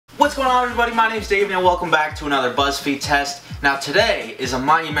What's going on, everybody? My name's David and welcome back to another Buzzfeed test. Now today is a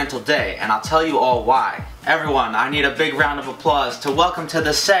monumental day and I'll tell you all why. Everyone, I need a big round of applause to welcome to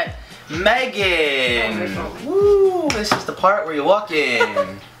the set, Megan! Woo! This is the part where you walk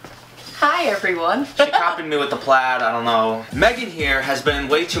in. Hi everyone. She copied me with the plaid, I don't know. Megan here has been in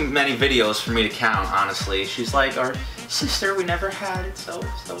way too many videos for me to count, honestly. She's like our sister we never had. It's so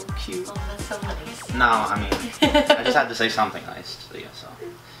cute. Oh, that's so nice. No, I mean, I just had to say something nice.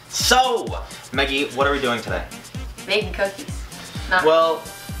 So, Maggie, what are we doing today? Making cookies. Well,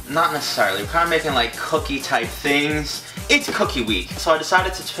 not necessarily. We're kind of making like cookie type things. It's cookie week. So I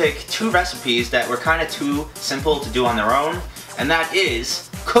decided to pick two recipes that were kind of too simple to do on their own. And that is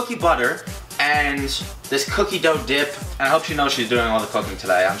cookie butter and this cookie dough dip. And I hope she knows she's doing all the cooking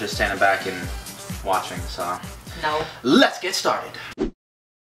today. I'm just standing back and watching, so. No. Let's get started.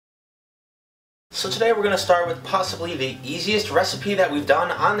 So today we're going to start with possibly the easiest recipe that we've done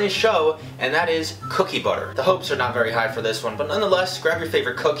on this show, and that is cookie butter. The hopes are not very high for this one, but nonetheless, grab your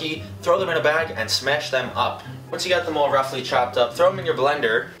favorite cookie, throw them in a bag, and smash them up. Once you got them all roughly chopped up, throw them in your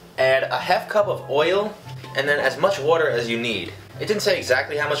blender, add a half cup of oil, and then as much water as you need. It didn't say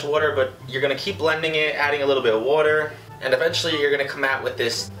exactly how much water, but you're going to keep blending it, adding a little bit of water, and eventually you're going to come out with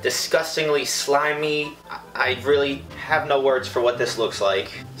this disgustingly slimy, I really have no words for what this looks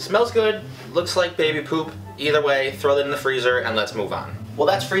like. Smells good, looks like baby poop. Either way, throw it in the freezer and let's move on. While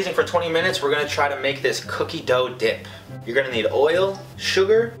that's freezing for 20 minutes, we're going to try to make this cookie dough dip. You're going to need oil,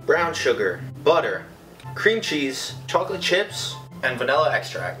 sugar, brown sugar, butter, cream cheese, chocolate chips, and vanilla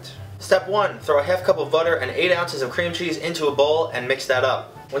extract. Step 1, throw a half cup of butter and 8 ounces of cream cheese into a bowl and mix that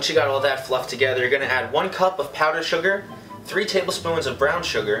up. Once you got all that fluff together, you're going to add 1 cup of powdered sugar, 3 tablespoons of brown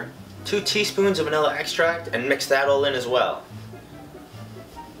sugar, 2 teaspoons of vanilla extract, and mix that all in as well.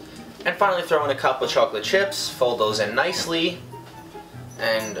 And finally throw in a cup of chocolate chips, fold those in nicely,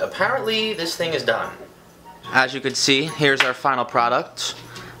 and apparently this thing is done. As you can see, here's our final product.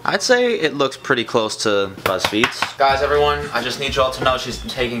 I'd say it looks pretty close to Buzzfeed's. Guys, everyone, I just need you all to know she's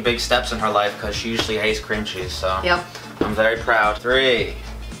taking big steps in her life because she usually hates cream cheese, so yep. I'm very proud. 3,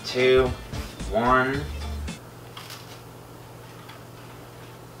 2, 1.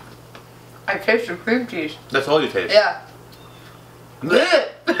 I tasted cream cheese. That's all you taste? Yeah.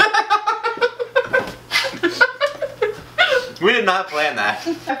 We did not plan that.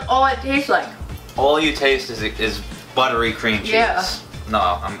 That's all it tastes like. All you taste is buttery cream cheese. Yeah. No,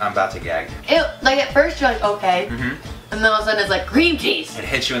 I'm about to gag. Like at first you're like, okay. Mm-hmm. And then all of a sudden it's like cream cheese. It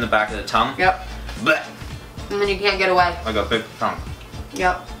hits you in the back of the tongue. Yep. Blech. And then you can't get away. Like a big tongue.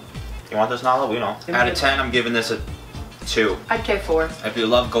 Yep. You want this, Nala? We know. Out of 10, I'm giving this a 2. I'd take 4. If you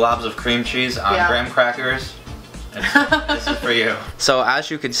love globs of cream cheese on graham crackers, this is for you. So as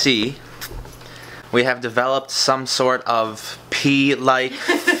you can see, we have developed some sort of pea-like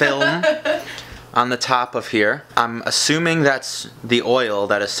film on the top of here. I'm assuming that's the oil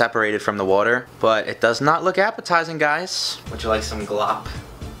that is separated from the water, but it does not look appetizing, guys. Would you like some glop?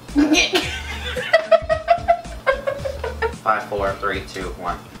 5, 4, 3, 2,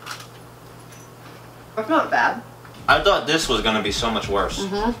 1. That's not bad. I thought this was gonna be so much worse.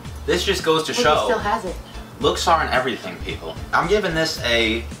 Mm-hmm. This just goes to It show. still has it. Looks aren't everything, people. I'm giving this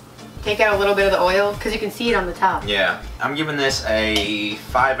a... Take out a little bit of the oil, because you can see it on the top. Yeah. I'm giving this a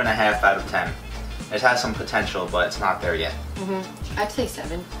 5.5 out of 10. It has some potential, but it's not there yet. Mm-hmm. I'd say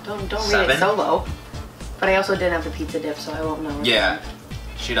 7. Don't 7? rate it so low. But I also didn't have the pizza dip, so I won't know. Yeah.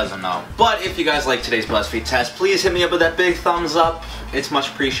 She doesn't know. But if you guys like today's Buzzfeed test, please hit me up with that big thumbs up. It's much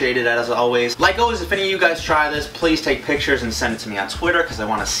appreciated, as always. Like always, if any of you guys try this, please take pictures and send it to me on Twitter because I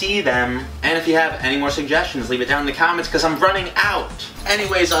want to see them. And if you have any more suggestions, leave it down in the comments because I'm running out.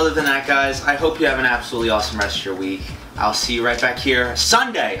 Anyways, other than that, guys, I hope you have an absolutely awesome rest of your week. I'll see you right back here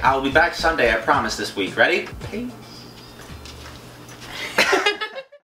Sunday. I'll be back Sunday, I promise, this week. Ready? Peace.